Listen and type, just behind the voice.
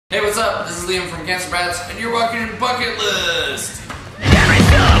up? This is Liam from Cancer Bats, and you're walking in Bucketlist. Every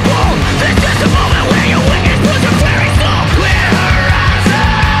syllable, this is the moment where your wings push a very slow, clear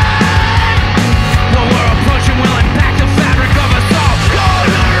horizon. What we're approaching will impact the fabric of us all.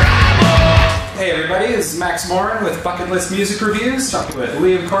 Hey everybody, this is Max Morin with Bucketlist Music Reviews, talking with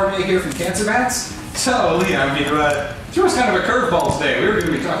Liam Cormier here from Cancer Bats. So Liam, you threw us kind of a curveball today. We were going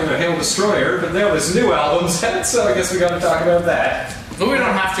to be talking about Hail Destroyer, but now this new album's out, so I guess we got to talk about that. Well, we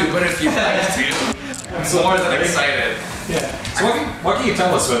don't have to, but if you'd like to, I'm more than excited. Yeah. So what can you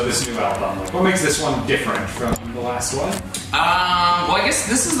tell us about this new album? Like, what makes this one different from the last one? Well, I guess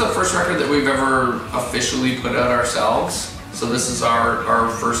this is the first record that we've ever officially put out ourselves. So this is our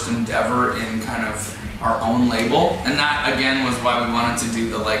first endeavor in kind of our own label, and that again was why we wanted to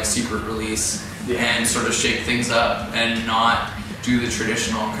do the like secret release and sort of shake things up and not do the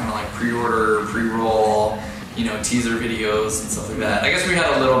traditional kind of like pre-order, pre-roll, you know, teaser videos and stuff like that. I guess we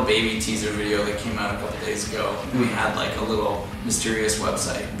had a little baby teaser video that came out a couple days ago. We had like a little mysterious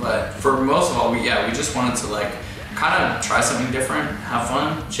website, but for most of all, we just wanted to like kind of try something different, have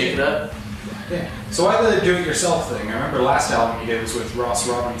fun, shake it up. Yeah. So why the do-it-yourself thing? I remember last album you did was with Ross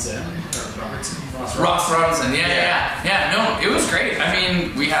Robinson. Ross Robinson, yeah. No, it was great. I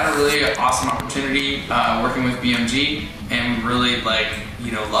mean, we had a really awesome opportunity working with BMG, and we really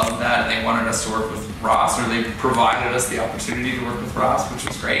loved that. And they wanted us to work with Ross, or they provided us the opportunity to work with Ross, which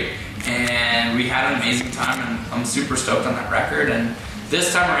was great. And we had an amazing time, and I'm super stoked on that record. And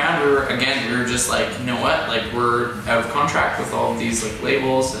this time around, we were just like, you know what? Like, we're out of contract with all of these like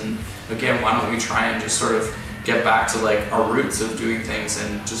labels, and again, why don't we try and just sort of get back to like our roots of doing things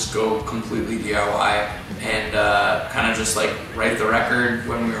and just go completely DIY and kind of just like write the record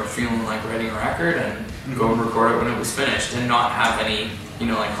when we were feeling like writing a record and go record it when it was finished and not have any, you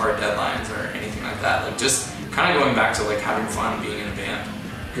know, like hard deadlines or anything like that. Like just kind of going back to like having fun being in a band.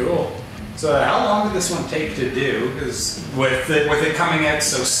 Cool. So how long did this one take to do? Because with it coming out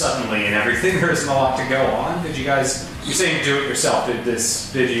so suddenly and everything, there isn't a lot to go on. Did you guys, you're saying do it yourself,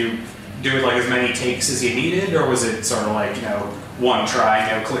 did you do it like as many takes as you needed, or was it sort of like, you know, one try,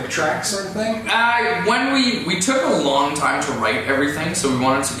 no click track sort of thing? When we took a long time to write everything, so we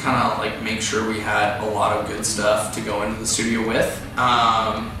wanted to kind of like make sure we had a lot of good stuff to go into the studio with.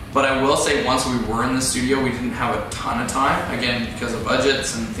 But I will say once we were in the studio, we didn't have a ton of time, again, because of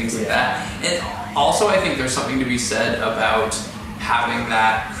budgets and things like that. And also I think there's something to be said about having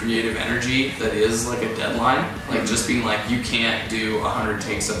that creative energy that is like a deadline. Like just being like, you can't do 100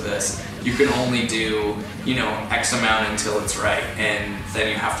 takes of this. You can only do, you know, X amount until it's right, and then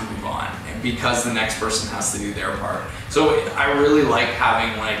you have to move on, and because the next person has to do their part. So I really like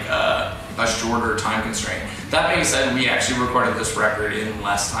having like a shorter time constraint. That being said, we actually recorded this record in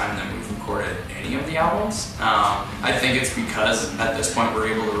less time than we've recorded any of the albums. I think it's because at this point we're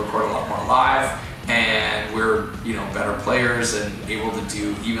able to record a lot more live, and we're, you know, better players and able to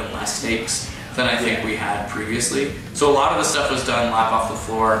do even less takes than I think we had previously. So a lot of the stuff was done live off the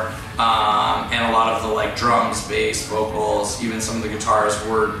floor, and a lot of the like drums, bass, vocals, even some of the guitars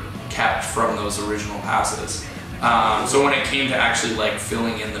were kept from those original passes. So when it came to actually like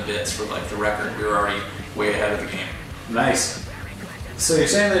filling in the bits for like the record, we were already way ahead of the game. Nice. So you're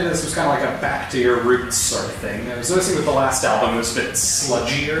saying that this was kind of like a back to your roots sort of thing. I was noticing with the last album it was a bit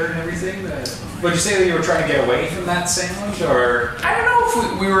sludgier and everything. Would you say that you were trying to get away from that sound, or? I don't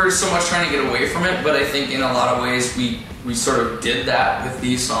know if we were so much trying to get away from it, but I think in a lot of ways we sort of did that with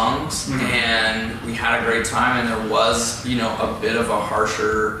these songs, and we had a great time, and there was, you know, a bit of a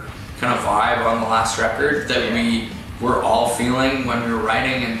harsher kind of vibe on the last record that we were all feeling when we were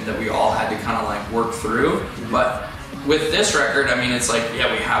writing, and that we all had to kind of like work through. But with this record, I mean, it's like,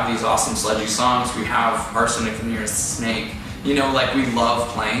 yeah, we have these awesome sludgy songs, we have Arsenic the Nearest Snake, you know, like we love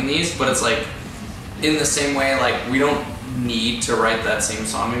playing these, but it's like, in the same way, like we don't need to write that same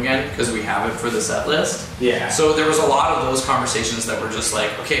song again because we have it for the set list. Yeah. So there was a lot of those conversations that were just like,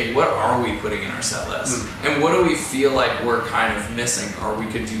 okay, what are we putting in our set list? And what do we feel like we're kind of missing, or we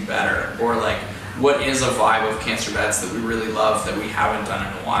could do better? Or like, what is a vibe of Cancer Bats that we really love that we haven't done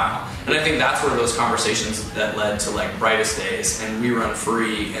in a while? And I think that's where those conversations that led to like Brightest Days and We Run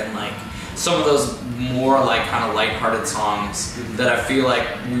Free and like some of those more like kind of lighthearted songs that I feel like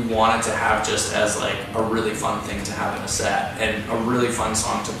we wanted to have just as like a really fun thing to have in a set, and a really fun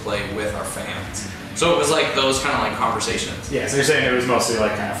song to play with our fans. So it was like those kind of like conversations. Yeah, so you're saying it was mostly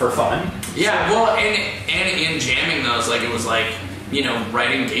like kind of for fun? Yeah, well, and in jamming those, like it was like, you know,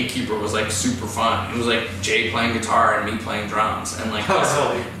 writing Gatekeeper was like super fun. It was like Jay playing guitar and me playing drums, and like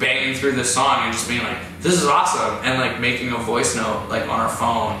banging through this song and just being like, this is awesome, and like making a voice note like on our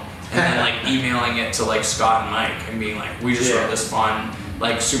phone, and then like emailing it to like Scott and Mike and being like, we just wrote this fun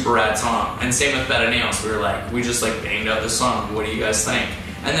like super rad song. And same with Bed of Nails. We just like banged out this song. What do you guys think?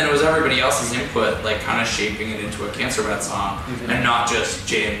 And then it was everybody else's input, like kind of shaping it into a Cancer Bed song, and not just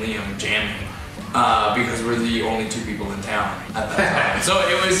Jay and Liam jamming, because we're the only two people in town at that time. So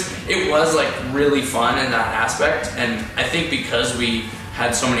it was like really fun in that aspect, and I think because we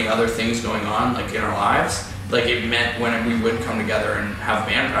had so many other things going on like in our lives, like it meant when we would come together and have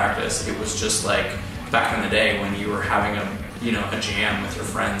band practice, it was just like back in the day when you were having a jam with your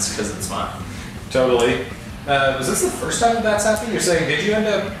friends because it's fun. Totally. Was this the first time that's happened? You're saying,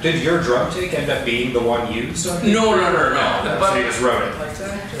 did your drum take end up being the one used on the No. But, so you just wrote it like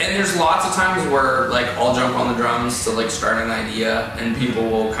that? And there's lots of times where like I'll jump on the drums to like start an idea, and people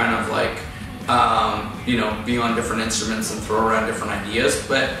will kind of like be on different instruments and throw around different ideas.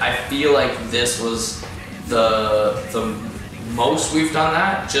 But I feel like this was the most we've done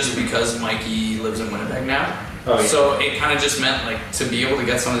that, just because Mikey lives in Winnipeg now. Oh, yeah. So it kind of just meant like to be able to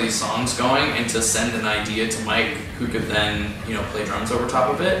get some of these songs going and to send an idea to Mike, who could then play drums over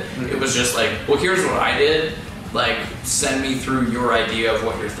top of it. It was just like, well, here's what I did. Like, send me through your idea of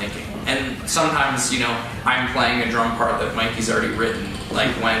what you're thinking. And sometimes I'm playing a drum part that Mikey's already written. Like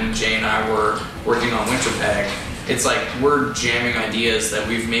when Jay and I were working on Winterpeg, it's like we're jamming ideas that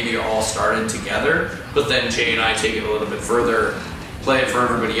we've maybe all started together, but then Jay and I take it a little bit further, play it for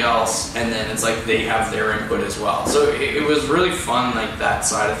everybody else, and then it's like they have their input as well. So it was really fun, like that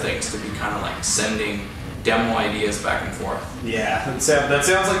side of things, to be kind of like sending demo ideas back and forth. Yeah, that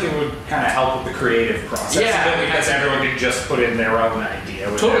sounds like it would kind of help with the creative process. Yeah, because everyone could just put in their own idea.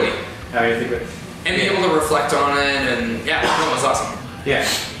 Totally. And be able to reflect on it, and yeah, it was awesome. Yeah.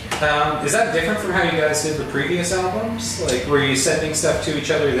 Is that different from how you guys did the previous albums? Like, were you sending stuff to each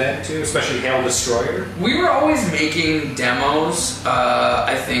other then too, especially Hail Destroyer? We were always making demos,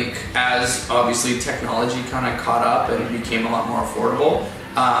 I think, as obviously technology kind of caught up and became a lot more affordable.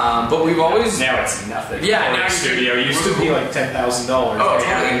 But we've always... Now it's nothing. Yeah, now studio used to be like $10,000. Oh,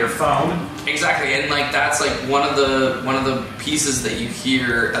 totally. On your phone. Exactly, and like that's like one of the pieces that you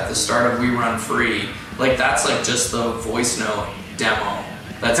hear at the start of We Run Free. Like that's like just the voice note demo.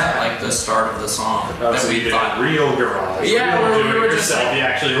 That's at like the start of the song. Oh, so you did real garage. Yeah, we were just like, you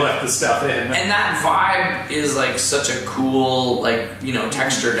actually left the stuff in. And that vibe is like such a cool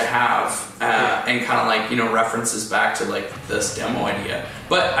texture to have, and kind of like references back to like this demo idea.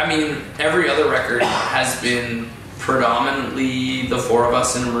 But I mean, every other record has been predominantly the four of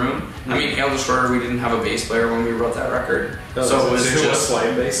us in a room. I mean, Hail Destroyer, we didn't have a bass player when we wrote that record. So it was who was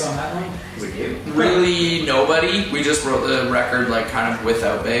playing bass on that one? Was it you? Really nobody. We just wrote the record like kind of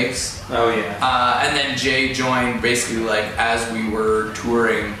without bass. Oh yeah. And then Jay joined basically like as we were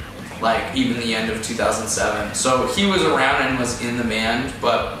touring, like even the end of 2007. So he was around and was in the band,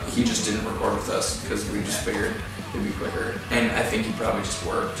 but he just didn't record with us because we just figured it'd be quicker. And I think he probably just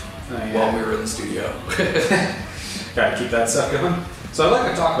worked while we were in the studio. Gotta keep that stuff going. So I'd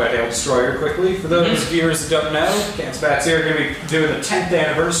like to talk about Hail Destroyer quickly. For those viewers that don't know, Cam Spats here are going to be doing the 10th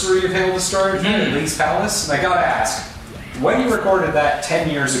anniversary of Hail Destroyer here at Lee's Palace. And I gotta ask, when you recorded that 10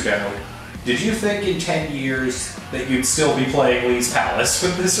 years ago, did you think in 10 years that you'd still be playing Lee's Palace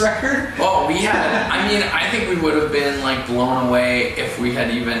with this record? Oh, I think we would have been like blown away if we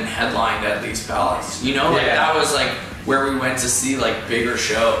had even headlined at Lee's Palace. That was like where we went to see like bigger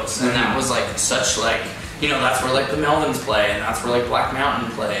shows, and that was like such like, that's where like the Melvins play, and that's where like Black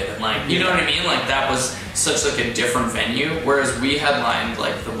Mountain played, and like, you know what I mean? Like that was such like a different venue, whereas we headlined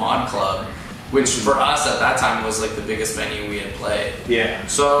like the Mod Club, which for us at that time was like the biggest venue we had played. Yeah.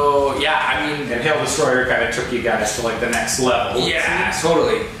 So yeah, I mean, and Hail Destroyer kind of took you guys to like the next level. Yeah,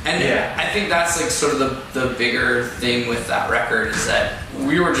 totally. And I think that's like sort of the bigger thing with that record is that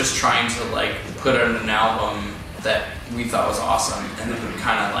we were just trying to like put out an album that we thought was awesome, and then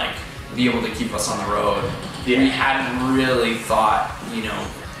kind of like be able to keep us on the road. Yeah. We hadn't really thought,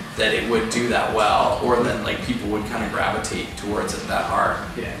 that it would do that well, or that like people would kind of gravitate towards it that hard.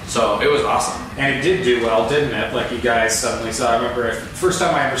 Yeah. So it was awesome. And it did do well, didn't it? Like you guys suddenly saw. I remember first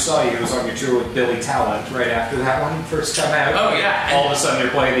time I ever saw you, it was on your tour with Billy Talent. Right after that one, first time out. Oh yeah. All of a sudden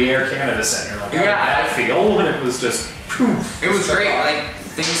you're playing the Air Canada Center. Like, how did that feel? And it was just poof. It was great. Like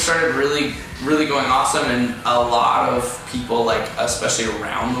things started really going awesome, and a lot of people, like especially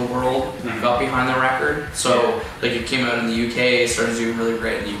around the world, got behind the record. So like it came out in the UK, started doing really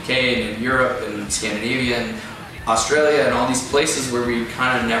great in the UK and in Europe and Scandinavia and Australia and all these places where we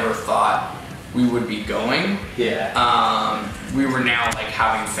kind of never thought we would be going. Yeah. We were now like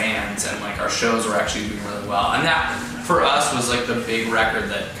having fans, and like our shows were actually doing really well, and that for us was like the big record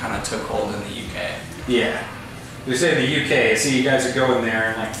that kind of took hold in the UK. Yeah. You say in the UK, I see you guys are going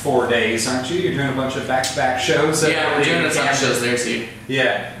there in like 4 days, aren't you? You're doing a bunch of back-to-back shows. Yeah, we're doing a ton of shows there too.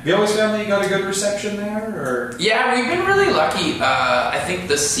 Yeah. Have you always found that you got a good reception there, or? Yeah, we've been really lucky. I think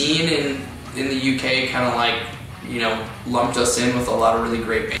the scene in the UK kind of like, lumped us in with a lot of really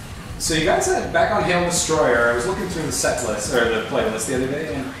great bands. So you guys had back on Hail Destroyer. I was looking through the set list or the playlist the other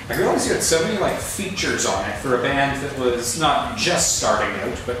day, and I realized you had so many like features on it for a band that was not just starting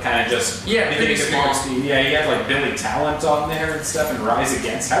out, but kind of just pretty small. Yeah, you had like Billy Talent on there and stuff, and Rise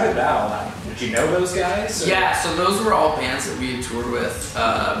Against. How did that all happen? Did you know those guys? Or? Yeah, so those were all bands that we had toured with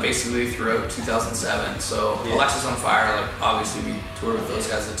basically throughout 2007. So Alexis on Fire, like obviously we toured with those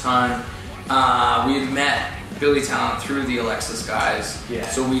guys a ton. We had met Billy Talent through the Alexis guys. Yeah.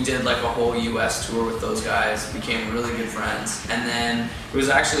 So we did like a whole US tour with those guys, became really good friends. And then it was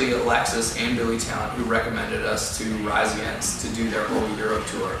actually Alexis and Billy Talent who recommended us to Rise Against to do their whole Europe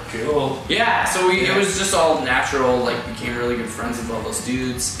tour. Cool. Yeah, so it was just all natural, like became really good friends with all those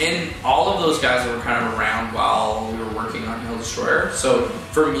dudes. And all of those guys were kind of around while we were working on Hail Destroyer. So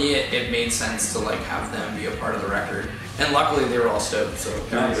for me, it made sense to like have them be a part of the record. And luckily they were all stoked, so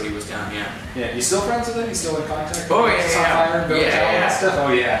everybody was down, Yeah, you still friends with them? You still in contact? Oh yeah, yeah. Stuff?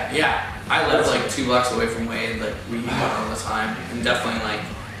 Oh yeah. Yeah, I live like 2 blocks away from Wade, like we hang out all the time, and definitely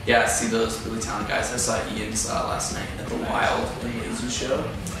like, see those Billy Talent guys. I saw Ian last night at the Wild and Lazy show.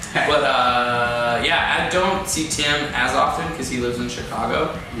 But I don't see Tim as often because he lives in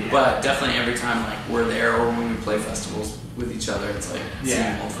Chicago, but definitely every time like we're there or when we play festivals with each other, it's like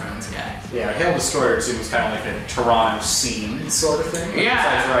seeing old friends. Yeah, Hail Destroyer seems kind of like a Toronto scene sort of thing.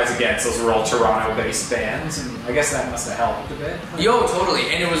 Besides Rise Against, those were all Toronto-based bands, and I guess that must have helped a bit. Yo, totally,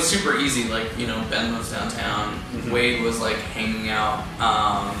 and it was super easy. Like Ben was downtown, Wade was like hanging out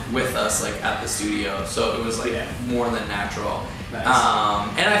with us like at the studio, so it was like more than natural. Nice.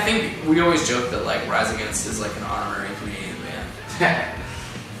 And I think we always joke that like Rise Against is like an honorary Canadian band.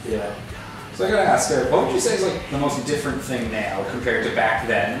 Yeah. So I gotta ask, what would you say is like the most different thing now compared to back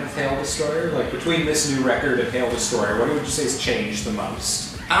then with Hail Destroyer? Like between this new record and Hail Destroyer, what would you say has changed the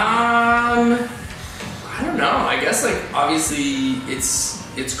most? I don't know. I guess like obviously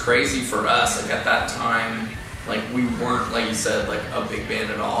it's crazy for us. Like at that time, like we weren't, like you said, like a big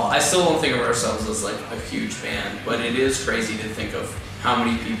band at all. I still don't think of ourselves as like a huge band, but it is crazy to think of how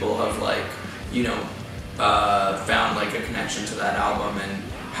many people have like found like a connection to that album and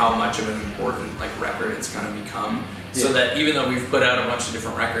how much of an important like record it's kind of become. So that even though we've put out a bunch of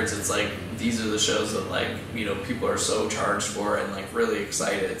different records, it's like these are the shows that like people are so charged for and like really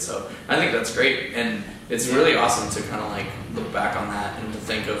excited. So I think that's great, and it's really awesome to kind of like look back on that and to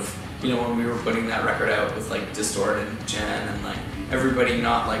think of when we were putting that record out with like Distort and Jen and like everybody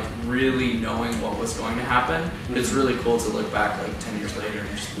not like really knowing what was going to happen. It's really cool to look back like 10 years later and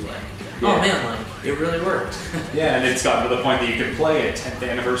just be like, oh man, like it really worked. Yeah, and it's gotten to the point that you can play a 10th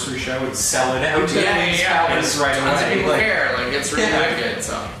anniversary show and sell it out. It's right away. Tons of people care. Like it's really good.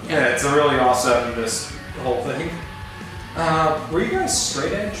 So it's a really awesome this whole thing. Were you guys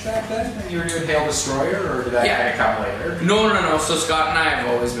straight edge back then when you were doing Hail Destroyer, or did that kind of come later? No. So Scott and I have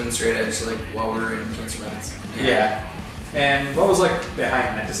always been straight edge, like while we were in Cancer Bands. Yeah. And what was like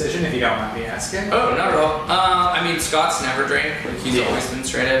behind that decision, if you don't mind me asking? Oh, not at all. I mean, Scott's never drank. Like he's always been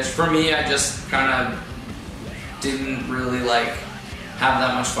straight edge. For me, I just kind of didn't really like have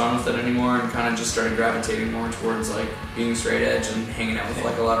that much fun with it anymore, and kind of just started gravitating more towards like being straight edge and hanging out with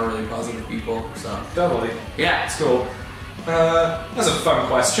like a lot of really positive people. So totally. Yeah, it's cool. Those are fun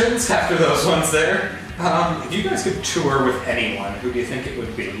questions after those ones there. If you guys could tour with anyone, who do you think it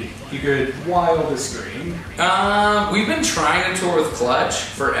would be? If you could wildest dream. We've been trying to tour with Clutch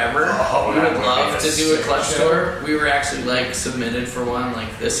forever. We would love to do a Clutch tour. We were actually like submitted for one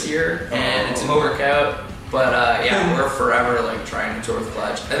like this year, and it didn't work out. But we're forever like trying to tour with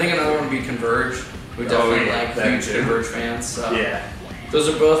Clutch. I think another one would be Converge. We definitely like huge Converge fans. So those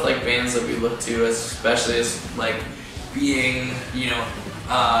are both like bands that we look to, especially as like being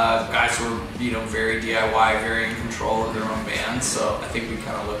guys who are very DIY, very in control of their own bands. So I think we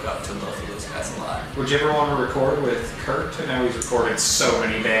kind of look up to both of those guys a lot. Would you ever want to record with Kurt? I know he's recorded so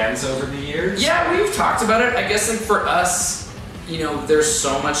many bands over the years. Yeah, we've talked about it. I guess like for us, there's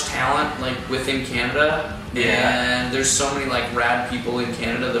so much talent like within Canada, and there's so many like rad people in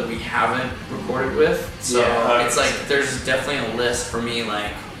Canada that we haven't recorded with. So it's like there's definitely a list for me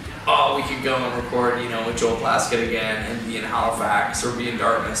like, oh, we could go and record, with Joel Plaskett again and be in Halifax or be in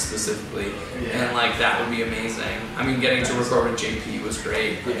Dartmouth specifically. And like that would be amazing. I mean, getting to record with JP was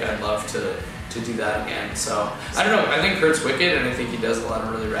great. Like I'd love to do that again. So I don't know. I think Kurt's wicked, and I think he does a lot of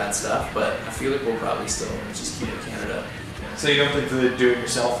really rad stuff. But I feel like we'll probably still just keep it Canada. So you don't think the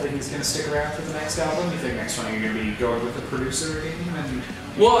do-it-yourself thing is going to stick around for the next album? You think next one you're going to be going with a producer again? And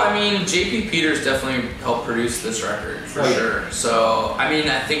well, I mean, JP Peters definitely helped produce this record for sure. So, I mean,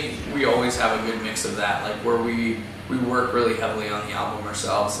 I think we always have a good mix of that, like where we work really heavily on the album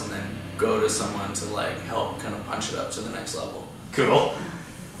ourselves and then go to someone to like help kind of punch it up to the next level. Cool.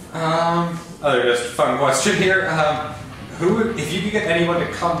 Other just fun question here. Who, if you could get anyone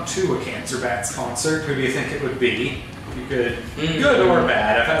to come to a Cancer Bats concert, who do you think it would be? You could, good or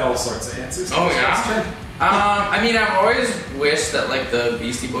bad. I've had all sorts of answers. Oh yeah. I mean, I've always wished that like the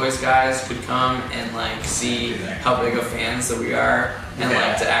Beastie Boys guys could come and like see how big of fans that we are, and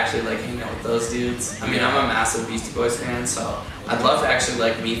like to actually like hang out with those dudes. I mean, I'm a massive Beastie Boys fan, so I'd love to actually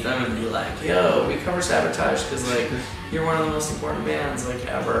like meet them and be like, yo, we cover Sabotage because like you're one of the most important bands like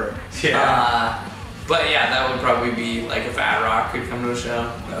ever. Yeah. But yeah, that would probably be like if Ad Rock could come to a show.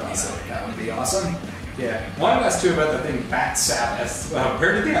 That would be sick. That would be awesome. Yeah. Wanted to ask too about the thing Bat Sabbath.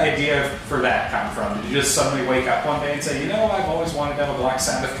 Where did the idea for that come from? Did you just suddenly wake up one day and say, you know, I've always wanted to have a Black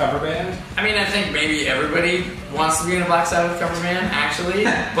Sabbath cover band? I mean, I think maybe everybody wants to be in a Black Sabbath cover band, actually.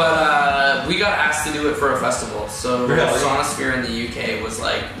 But we got asked to do it for a festival. So Sonosphere in the UK was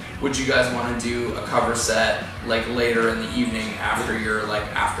like, would you guys want to do a cover set like later in the evening after your like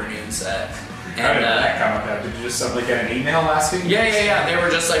afternoon set? How did that come about? Did you just suddenly get an email asking? Yeah. They were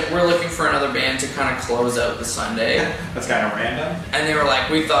just like, we're looking for another band to kind of close out the Sunday. That's kind of random. And they were like,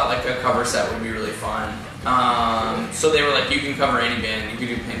 we thought like a cover set would be really fun. So they were like, you can cover any band. You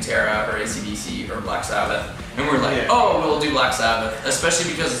could do Pantera or AC/DC or Black Sabbath. And we were like, oh, we'll do Black Sabbath. Especially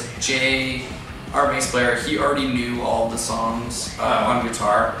because Jay, our bass player, he already knew all the songs on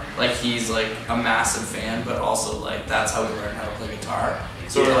guitar. Like he's like a massive fan, but also like that's how we learned how to play guitar.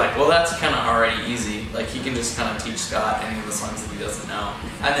 So we're like, well, that's kind of already easy. Like he can just kind of teach Scott any of the songs that he doesn't know.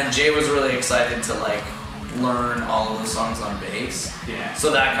 And then Jay was really excited to like learn all of the songs on bass. Yeah.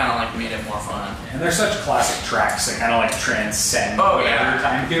 So that kind of like made it more fun. And they're such classic tracks that kind of like transcend whatever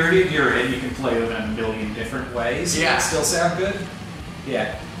time period you're in. You can play them in a million different ways. Yeah. And still sound good.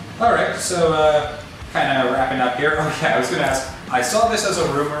 Yeah. All right. So kind of wrapping up here. Oh yeah, I was going to ask. I saw this as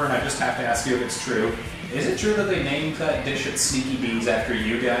a rumor, and I just have to ask you if it's true. Is it true that they named that dish at Sneaky Bee's after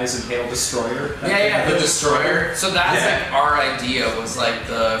you guys and Hail Destroyer? Yeah, the Destroyer. So that's like our idea was like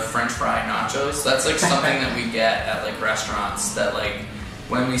the French fry nachos. That's like something that we get at like restaurants that like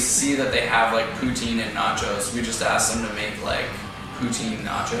when we see that they have like poutine and nachos, we just ask them to make like poutine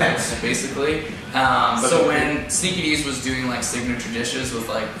nachos, basically. So when Sneaky Bee's was doing like signature dishes with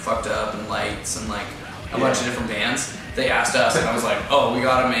like Fucked Up and Lights and like a bunch of different bands, they asked us, and I was like, oh, we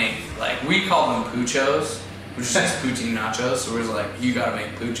gotta make, like, we call them puchos, which is just poutine nachos, so we was like, you gotta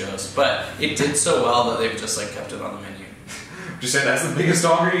make puchos. But it did so well that they've just, like, kept it on the menu. Would you say that's the biggest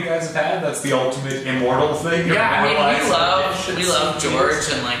honor you guys have had? That's the ultimate immortal thing? Yeah, I mean, we love George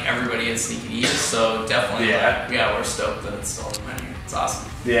and, like, everybody at Sneaky Bee's, so definitely, like, we're stoked that it's still on the menu. It's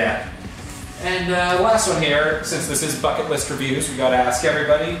awesome. Yeah. And last one here, since this is Bucketlist Reviews, we gotta ask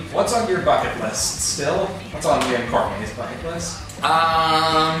everybody, what's on your bucket list still? What's on Cormier's bucket list?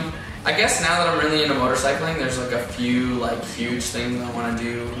 I guess now that I'm really into motorcycling, there's like a few like huge things I want to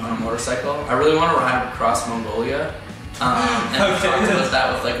do on a motorcycle. I really want to ride across Mongolia, and I've talked about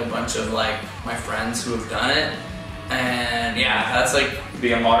that with like a bunch of like my friends who have done it. And yeah, that's like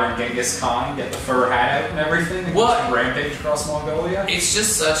be a modern Genghis Khan, get the fur hat out and everything, and just rampage across Mongolia. It's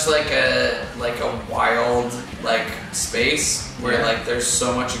just such like a wild like space where like there's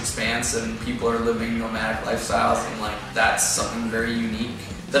so much expanse and people are living nomadic lifestyles, and like that's something very unique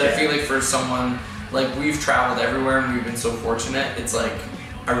that I feel like for someone like we've traveled everywhere and we've been so fortunate. It's like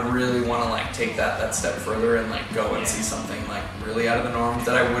I really want to like take that step further and like go and see something like really out of the norm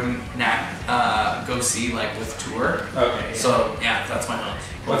that I wouldn't go see like with tour. Okay. So yeah, that's my home.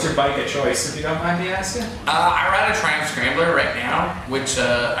 What's your bike of choice, if you don't mind me asking? I ride a Triumph Scrambler right now, which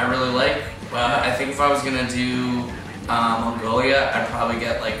I really like. I think if I was gonna do Mongolia, I'd probably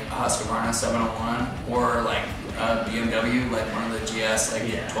get like a Husqvarna 701 or like a BMW, like one of the GS like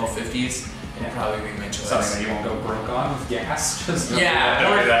 1250s. Probably be my choice. Something that you won't go broke on with gas. Just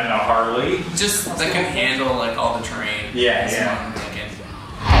yeah, or that in a Harley. Just that can handle like all the terrain. Yeah.